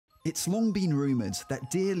It's long been rumoured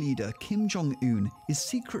that dear leader Kim Jong-un is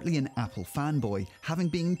secretly an Apple fanboy, having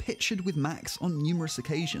been pictured with Macs on numerous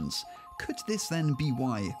occasions. Could this then be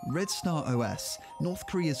why Red Star OS, North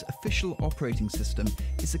Korea's official operating system,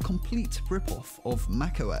 is a complete ripoff of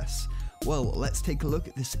macOS? Well, let's take a look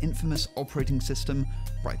at this infamous operating system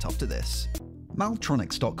right after this.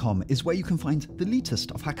 Maltronics.com is where you can find the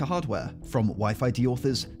latest of hacker hardware, from Wi-Fi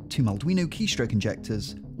deauthors to Malduino keystroke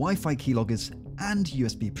injectors, Wi-Fi keyloggers, and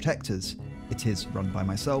USB protectors. It is run by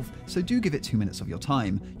myself, so do give it 2 minutes of your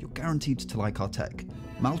time. You're guaranteed to like our tech.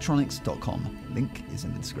 Maltronics.com, link is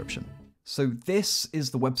in the description. So this is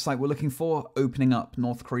the website we're looking for,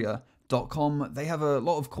 openingupnorthkorea.com. They have a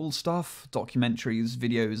lot of cool stuff, documentaries,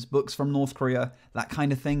 videos, books from North Korea, that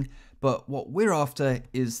kind of thing. But what we're after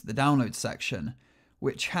is the download section,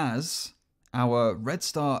 which has our Red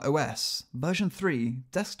Star OS version 3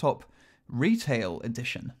 desktop retail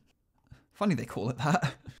edition. Funny they call it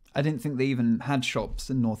that. I didn't think they even had shops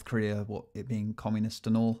in North Korea, it being communist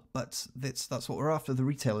and all, but that's what we're after, the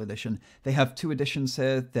retail edition. They have two editions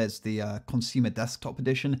here. There's the consumer desktop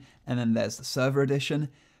edition, and then there's the server edition.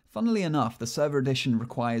 Funnily enough, the server edition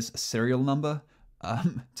requires a serial number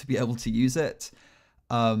to be able to use it.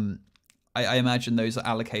 I imagine those are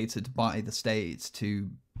allocated by the state to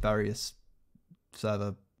various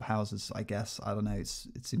server houses, I guess. I don't know.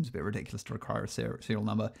 It seems a bit ridiculous to require a serial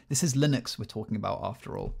number. This is Linux we're talking about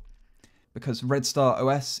after all, because Red Star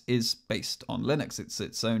OS is based on Linux. It's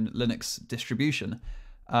its own Linux distribution.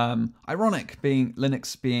 Ironic,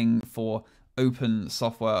 Linux being for open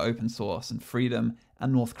software, open source, and freedom,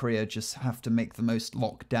 and North Korea just have to make the most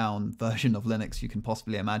locked down version of Linux you can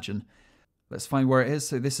possibly imagine. Let's find where it is.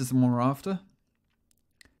 So this is the one we're after.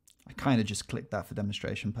 I kind of just clicked that for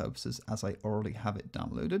demonstration purposes as I already have it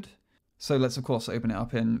downloaded. So let's of course open it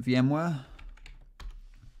up in VMware.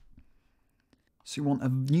 So you want a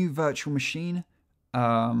new virtual machine,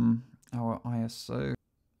 our ISO.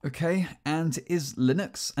 Okay, and it is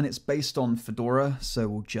Linux and it's based on Fedora. So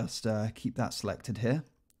we'll just keep that selected here.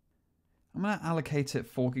 I'm gonna allocate it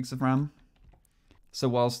 4 gigs of RAM. So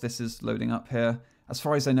whilst this is loading up here, as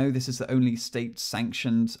far as I know, this is the only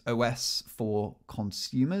state-sanctioned OS for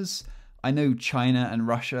consumers. I know China and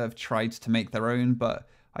Russia have tried to make their own, but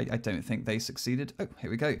I don't think they succeeded. Oh, here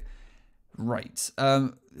we go. Right.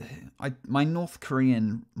 My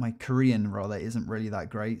Korean rather isn't really that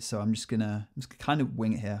great, so I'm just gonna kind of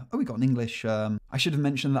wing it here. Oh, we got an English. I should have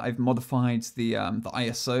mentioned that I've modified the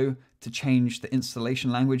ISO to change the installation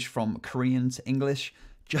language from Korean to English,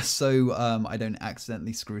 just so I don't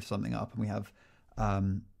accidentally screw something up and we have.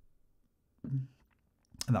 And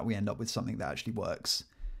that we end up with something that actually works.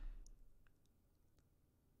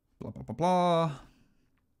 Blah, blah, blah, blah.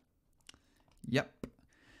 Yep.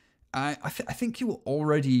 I think you will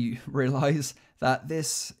already realize that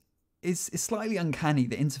this is slightly uncanny.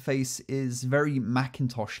 The interface is very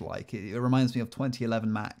Macintosh-like. It reminds me of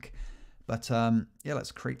 2011 Mac. But yeah,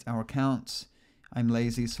 let's create our account. I'm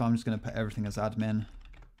lazy, so I'm just going to put everything as admin.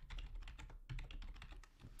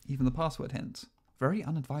 Even the password hint. Very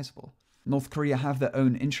unadvisable. North Korea have their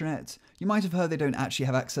own intranet. You might have heard they don't actually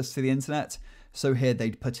have access to the internet. So here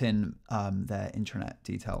they'd put in their intranet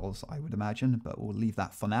details, I would imagine, but we'll leave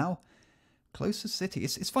that for now. Closest city.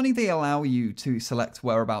 It's funny they allow you to select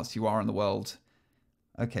whereabouts you are in the world.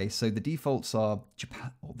 Okay, so the defaults are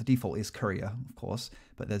Japan. Well, the default is Korea, of course,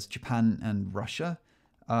 but there's Japan and Russia.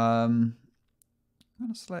 I'm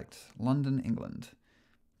going to select London, England.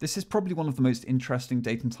 This is probably one of the most interesting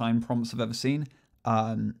date and time prompts I've ever seen.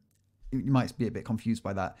 You might be a bit confused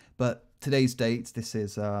by that, but today's date, this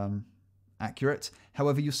is accurate.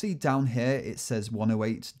 However, you'll see down here, it says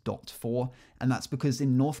 108.4, and that's because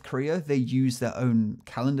in North Korea, they use their own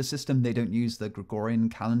calendar system. They don't use the Gregorian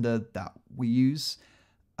calendar that we use,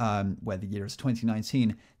 where the year is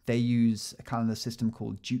 2019. They use a calendar system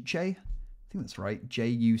called Juche. I think that's right,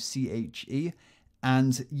 Juche.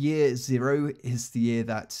 And year 0 is the year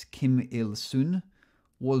that Kim Il-sung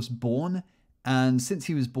was born. And since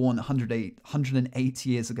he was born 108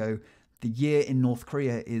 years ago, the year in North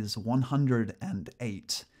Korea is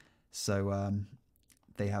 108. So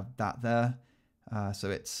they have that there.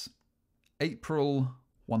 So it's April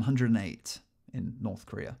 108 in North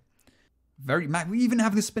Korea. We even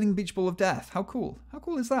have the spinning beach ball of death. How cool. How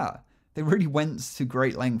cool is that? They really went to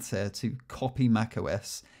great lengths here to copy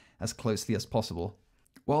macOS as closely as possible.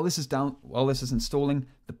 While this is installing,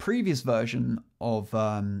 the previous version of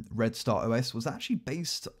Red Star OS was actually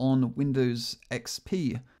based on Windows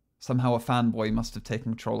XP. Somehow a fanboy must have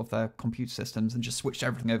taken control of their computer systems and just switched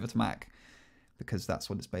everything over to Mac, because that's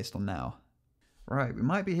what it's based on now. Right, we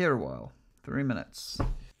might be here a while. 3 minutes.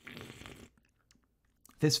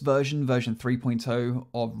 This version 3.0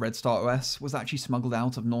 of Red Star OS, was actually smuggled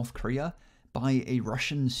out of North Korea by a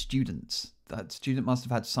Russian student. That student must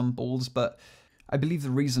have had some balls, but I believe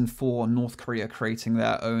the reason for North Korea creating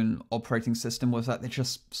their own operating system was that they're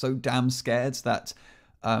just so damn scared that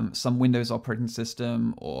some Windows operating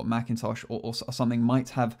system or Macintosh or something might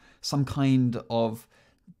have some kind of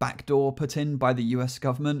backdoor put in by the US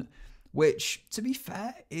government, which, to be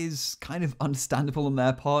fair, is kind of understandable on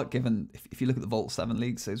their part, given if you look at the Vault 7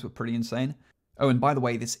 leaks, those were pretty insane. Oh, and by the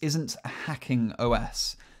way, this isn't a hacking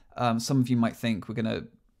OS. Some of you might think we're going to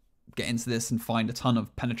get into this and find a ton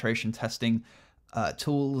of penetration testing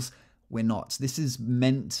tools. We're not. This is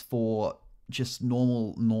meant for just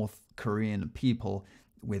normal North Korean people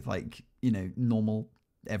with, like, you know, normal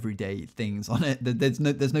everyday things on it. There's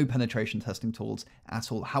no penetration testing tools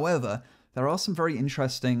at all. However, there are some very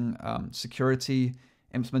interesting security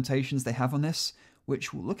implementations they have on this,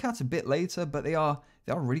 which we'll look at a bit later, but they are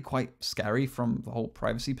really quite scary from the whole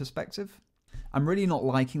privacy perspective. I'm really not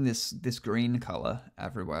liking this green color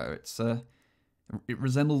everywhere. It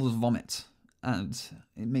resembles vomit, and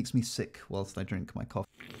it makes me sick whilst I drink my coffee.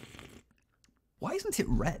 Why isn't it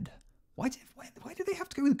red? Why do they have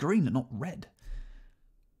to go with green and not red?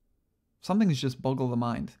 Something's just boggled the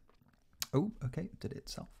mind. Oh, okay, did it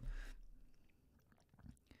itself.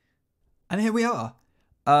 And here we are.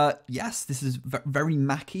 Yes, this is very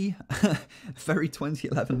Mac-y, very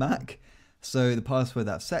 2011 Mac. So the password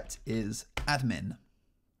that's set is admin.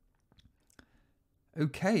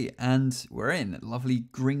 Okay, and we're in. Lovely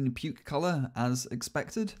green puke color as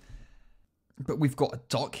expected. But we've got a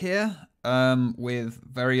dock here with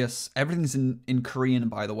various... Everything's in Korean,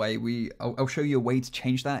 by the way. I'll show you a way to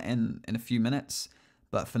change that in a few minutes.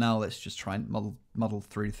 But for now, let's just try and muddle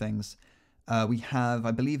through things. We have,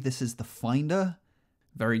 I believe this is the Finder.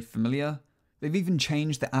 Very familiar. They've even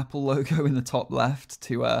changed the Apple logo in the top left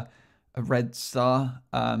to a red star.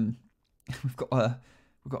 We've got a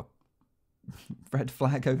red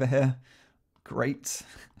flag over here. Great.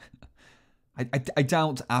 I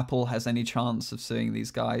doubt Apple has any chance of suing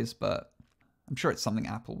these guys, but I'm sure it's something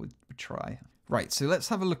Apple would try. Right, so let's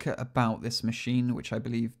have a look at about this machine, which I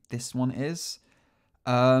believe this one is.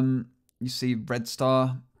 You see Red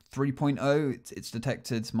Star 3.0, it's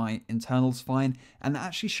detected my internals fine, and that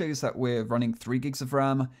actually shows that we're running 3 gigs of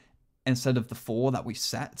RAM instead of the 4 that we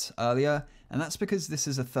set earlier, and that's because this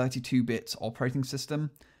is a 32-bit operating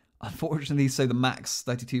system. Unfortunately, so the max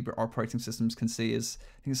 32-bit operating systems can see is,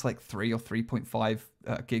 I think it's like 3 or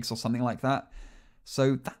 3.5 gigs or something like that.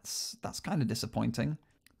 So that's kind of disappointing.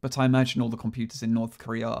 But I imagine all the computers in North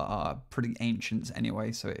Korea are pretty ancient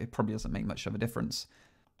anyway, so it probably doesn't make much of a difference.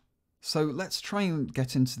 So let's try and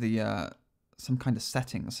get into the some kind of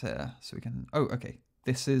settings here, so we can... Oh, okay.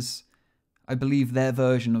 This is, I believe, their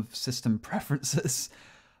version of system preferences.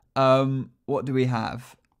 What do we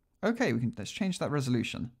have? Okay, let's change that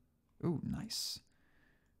resolution. Oh, nice.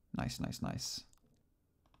 Nice.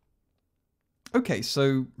 Okay,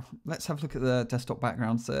 so let's have a look at the desktop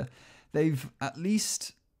backgrounds there. They've at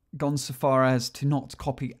least gone so far as to not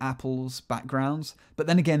copy Apple's backgrounds, but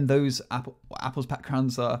then again, those Apple's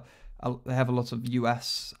backgrounds they have a lot of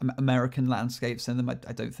US, American landscapes in them. I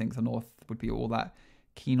don't think the North would be all that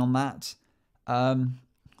keen on that.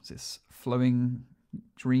 What's this? Flowing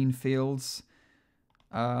green fields.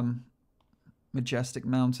 Majestic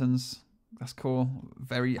mountains. That's cool.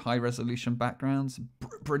 Very high resolution backgrounds.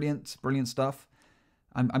 Brilliant stuff.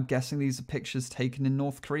 I'm guessing these are pictures taken in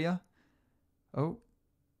North Korea. Oh.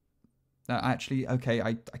 Actually, okay,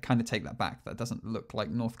 I kind of take that back. That doesn't look like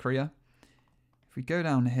North Korea. If we go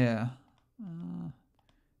down here...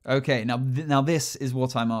 okay, now this is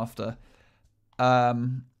what I'm after. Are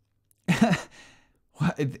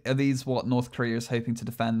these what North Korea is hoping to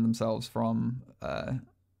defend themselves from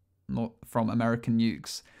American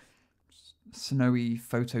nukes? Snowy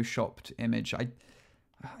photoshopped image. I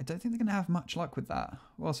don't think they're going to have much luck with that.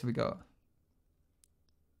 What else have we got?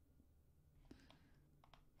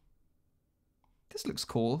 This looks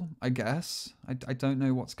cool, I guess. I don't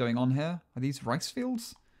know what's going on here. Are these rice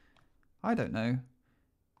fields? I don't know.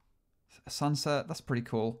 A sunset, that's pretty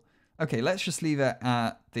cool. Okay, let's just leave it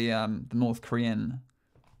at the North Korean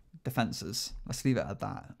defenses. Let's leave it at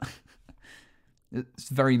that. It's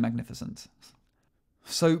very magnificent.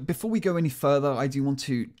 So before we go any further, I do want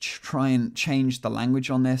to try and change the language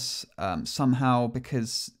on this somehow,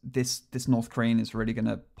 because this North Korean is really going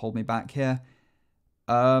to hold me back here.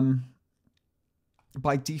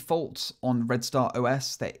 By default on Red Star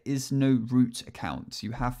OS, there is no root account.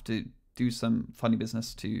 You have to do some funny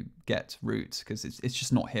business to get root, because it's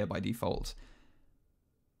just not here by default.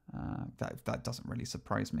 That doesn't really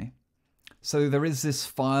surprise me. So there is this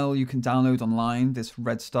file you can download online, this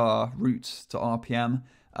redstar root.rpm.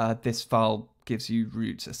 This file gives you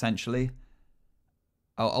root essentially.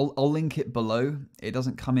 I'll link it below. It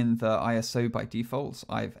doesn't come in the ISO by default.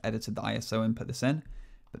 I've edited the ISO and put this in,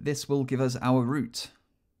 but this will give us our root.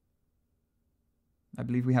 I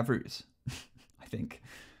believe we have root, I think.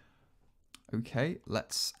 Okay,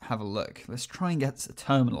 let's have a look. Let's try and get a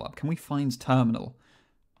terminal up. Can we find terminal,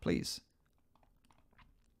 please?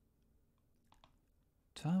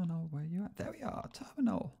 Terminal, where are you at? There we are,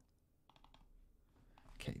 terminal.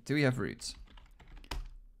 Okay, do we have root?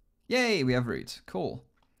 Yay, we have root. Cool.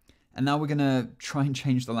 And now we're going to try and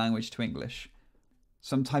change the language to English.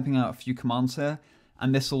 So I'm typing out a few commands here,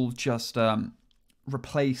 and this will just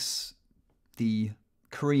replace the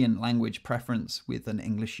Korean language preference with an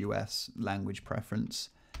English US language preference.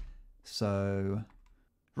 So,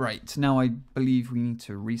 right, now I believe we need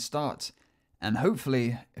to restart. And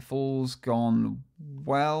hopefully, if all's gone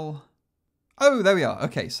well... Oh, there we are.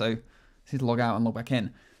 Okay, so I need to log out and log back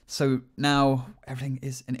in. So now everything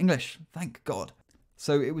is in English, thank God.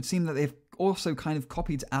 So it would seem that they've also kind of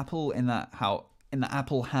copied Apple in that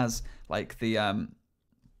Apple has like the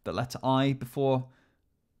letter I before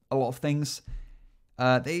a lot of things.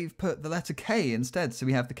 They've put the letter K instead. So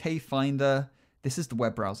we have the K Finder. This is the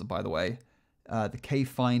web browser, by the way. The K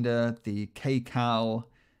Finder, the KCal.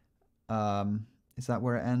 Is that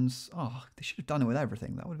where it ends? Oh, they should have done it with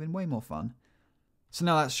everything. That would have been way more fun. So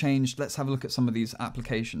now that's changed. Let's have a look at some of these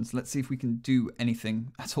applications. Let's see if we can do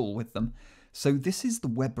anything at all with them. So this is the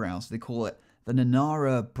web browser. They call it the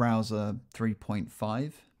Nanara Browser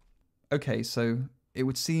 3.5. Okay, so it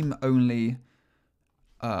would seem only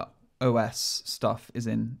OS stuff is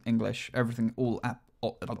in English. Everything, all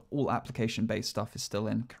application-based stuff is still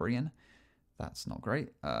in Korean. That's not great.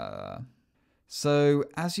 So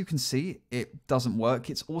as you can see, it doesn't work.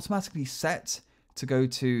 It's automatically set to go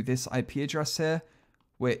to this IP address here,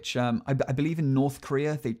 which I believe in North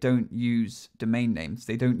Korea, they don't use domain names.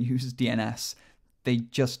 They don't use DNS. They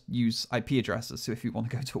just use IP addresses. So if you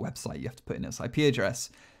want to go to a website, you have to put in its IP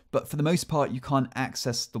address. But for the most part, you can't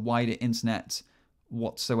access the wider internet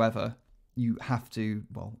whatsoever. You have to,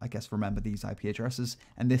 well, I guess remember these IP addresses.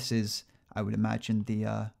 And this is, I would imagine,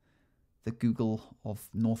 the Google of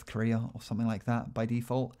North Korea or something like that by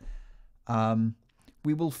default.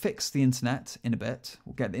 We will fix the internet in a bit.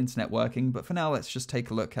 We'll get the internet working, but for now, let's just take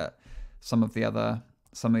a look at some of the other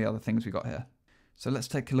things we got here. So let's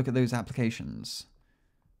take a look at those applications.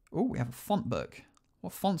 Oh, we have a font book.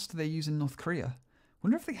 What fonts do they use in North Korea?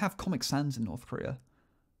 Wonder if they have Comic Sans in North Korea.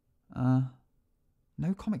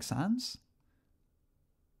 No Comic Sans?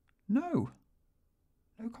 No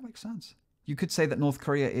Comic Sans. You could say that North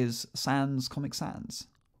Korea is Sans Comic Sans.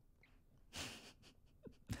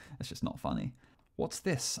 That's just not funny. What's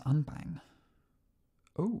this? Unbang.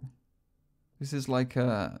 Oh, this is like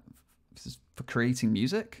this is for creating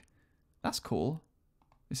music. That's cool.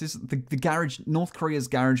 This is the garage, North Korea's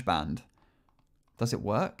garage band. Does it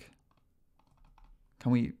work?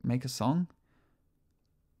 Can we make a song?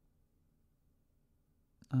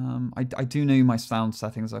 I do know my sound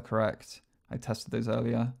settings are correct. I tested those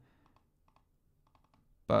earlier.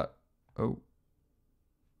 But, oh.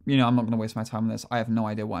 You know, I'm not going to waste my time on this. I have no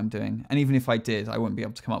idea what I'm doing. And even if I did, I wouldn't be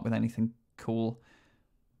able to come up with anything cool.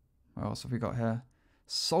 What else have we got here?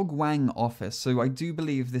 Sogwang Office. So I do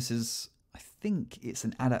believe this is, I think it's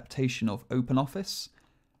an adaptation of OpenOffice.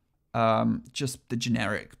 Just the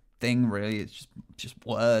generic thing, really. It's just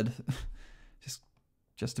Word.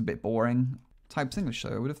 just a bit boring. Types English,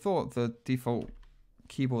 though. I would have thought the default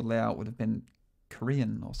keyboard layout would have been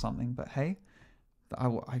Korean or something. But hey,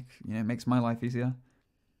 it makes my life easier.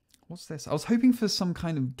 What's this? I was hoping for some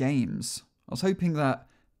kind of games. I was hoping that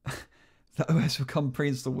the OS would come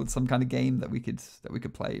pre-installed with some kind of game that we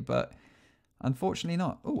could play, but unfortunately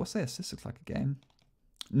not. Oh, what's this? This looks like a game.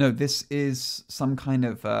 No, this is some kind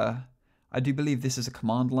of I do believe this is a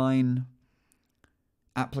command line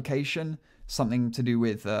application, something to do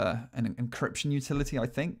with an encryption utility, I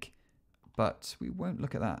think. But we won't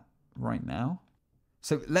look at that right now.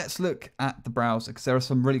 So let's look at the browser, because there are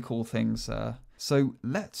some really cool things. So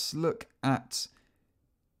let's look at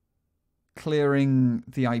clearing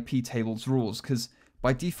the IP tables rules, because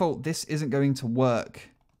by default, this isn't going to work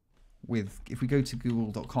with, if we go to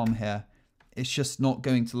google.com here, it's just not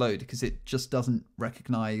going to load because it just doesn't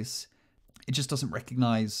recognize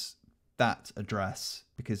that address,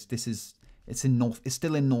 because it's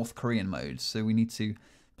still in North Korean mode. So we need to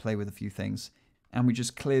play with a few things, and we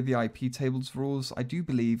just clear the IP tables rules. I do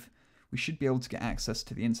believe we should be able to get access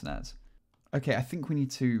to the internet. Okay, I think we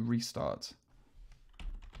need to restart.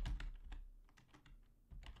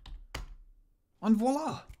 And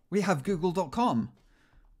voila, we have google.com.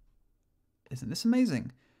 Isn't this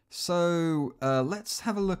amazing? So let's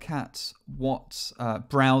have a look at what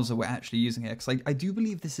browser we're actually using here, because I do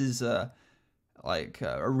believe this is like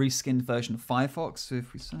a reskinned version of Firefox. So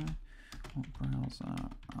if we say, what browser?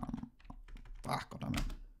 God damn it.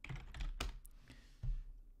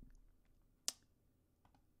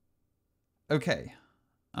 Okay.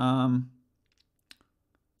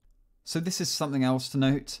 So this is something else to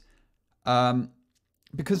note.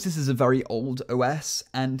 Because this is a very old OS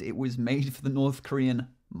and it was made for the North Korean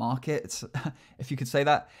market, if you could say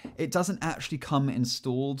that, it doesn't actually come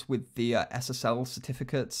installed with the SSL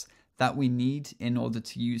certificates that we need in order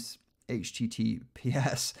to use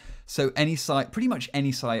HTTPS. So any site, pretty much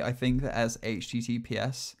any site, I think, that has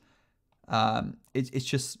HTTPS, it's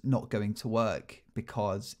just not going to work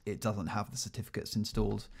because it doesn't have the certificates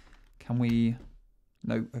installed. Can we?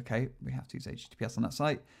 No, okay, we have to use HTTPS on that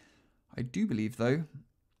site. I do believe, though,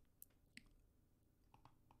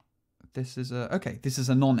 this is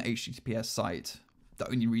a non-HTTPS site.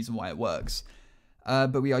 The only reason why it works.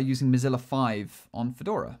 But we are using Mozilla 5 on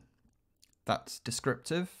Fedora. That's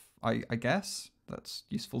descriptive, I guess. That's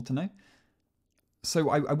useful to know. So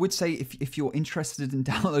I would say if you're interested in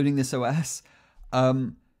downloading this OS,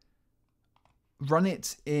 run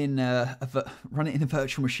it in a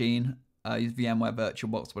virtual machine. Use VMware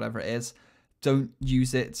VirtualBox, whatever it is. Don't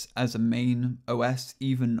use it as a main OS,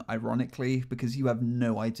 even ironically, because you have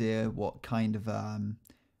no idea what kind of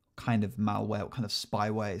malware, what kind of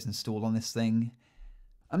spyware is installed on this thing.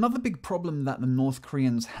 Another big problem that the North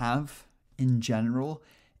Koreans have in general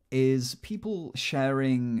is people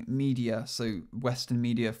sharing media, so Western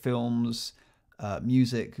media, films,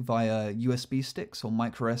 music via USB sticks or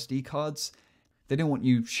micro SD cards. They don't want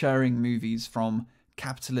you sharing movies from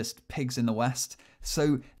capitalist pigs in the West.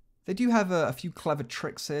 So they do have a few clever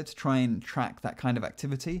tricks here to try and track that kind of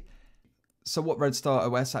activity. So what Red Star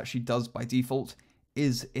OS actually does by default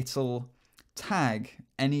is it'll tag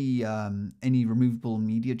any removable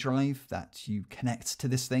media drive that you connect to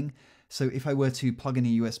this thing. So if I were to plug in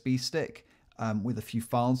a USB stick with a few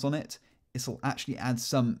files on it, it'll actually add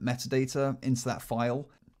some metadata into that file,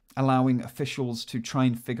 allowing officials to try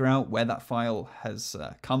and figure out where that file has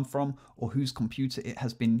come from or whose computer it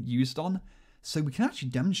has been used on. So we can actually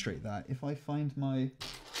demonstrate that if I plug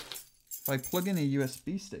in a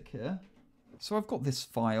USB stick here. So I've got this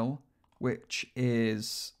file, which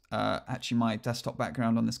is actually my desktop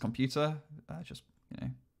background on this computer. Just,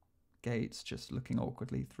 gates, just looking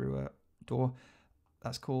awkwardly through a door.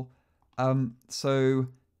 That's cool. So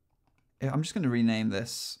I'm just going to rename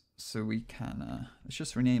this so we can, let's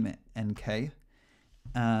just rename it NK.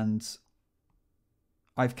 And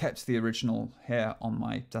I've kept the original here on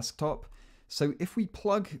my desktop. So if we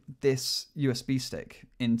plug this USB stick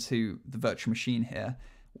into the virtual machine here,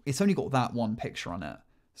 it's only got that one picture on it.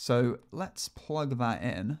 So let's plug that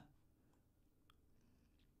in.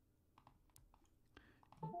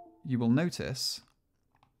 You will notice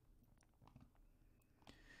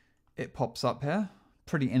it pops up here,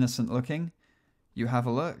 pretty innocent looking. You have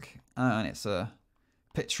a look, and it's a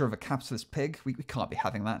picture of a capitalist pig. We can't be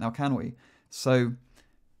having that now, can we? So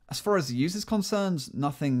as far as the user's concerned,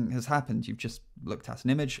 nothing has happened. You've just looked at an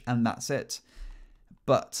image and that's it.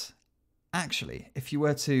 But actually, if you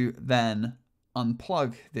were to then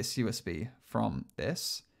unplug this USB from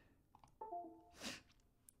this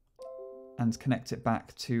and connect it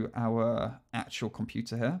back to our actual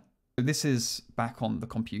computer here. So this is back on the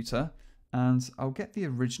computer, and I'll get the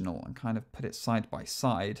original and kind of put it side by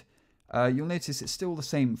side. You'll notice it's still the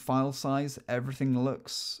same file size. Everything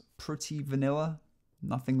looks pretty vanilla.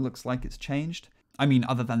 Nothing looks like it's changed. I mean,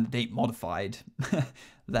 other than the date modified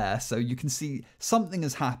there. So you can see something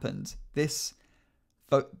has happened. This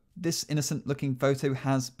innocent looking photo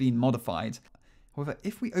has been modified. However,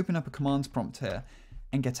 if we open up a commands prompt here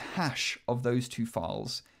and get a hash of those two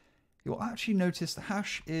files, you'll actually notice the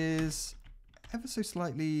hash is ever so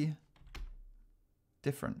slightly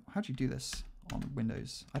different. How do you do this on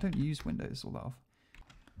Windows? I don't use Windows all that often.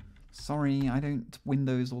 Sorry, I don't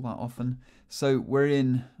Windows all that often. So we're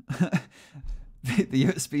in the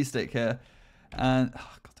USB stick here, and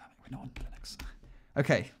oh, God damn it, we're not on Linux.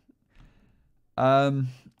 Okay.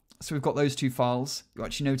 So we've got those two files. You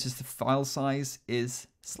actually notice the file size is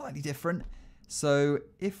slightly different. So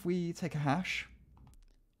if we take a hash,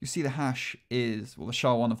 you see the hash is, well, the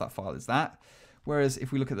SHA-1 of that file is that. Whereas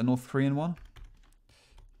if we look at the North Korean one,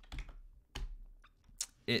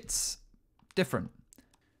 it's different.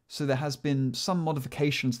 So there has been some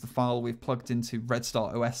modifications to the file we've plugged into Red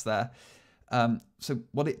Star OS there. So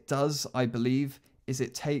what it does, I believe, is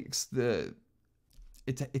it takes the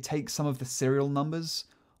it takes some of the serial numbers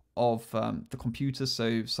of the computer,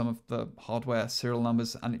 so some of the hardware serial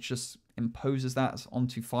numbers, and it just imposes that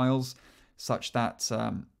onto files such that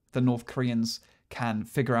the North Koreans can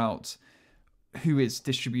figure out who is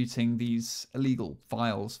distributing these illegal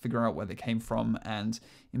files, figure out where they came from, and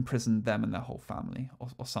imprison them and their whole family,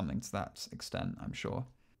 or something to that extent, I'm sure.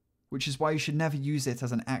 Which is why you should never use it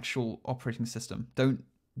as an actual operating system.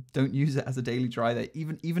 Don't use it as a daily driver.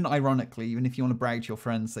 Even ironically, even if you want to brag to your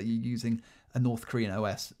friends that you're using a North Korean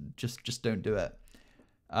OS, just don't do it.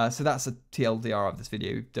 So that's a TLDR of this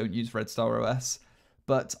video. Don't use Red Star OS.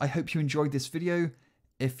 But I hope you enjoyed this video.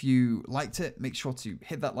 If you liked it, make sure to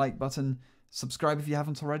hit that like button, subscribe if you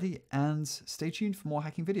haven't already, and stay tuned for more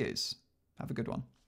hacking videos. Have a good one.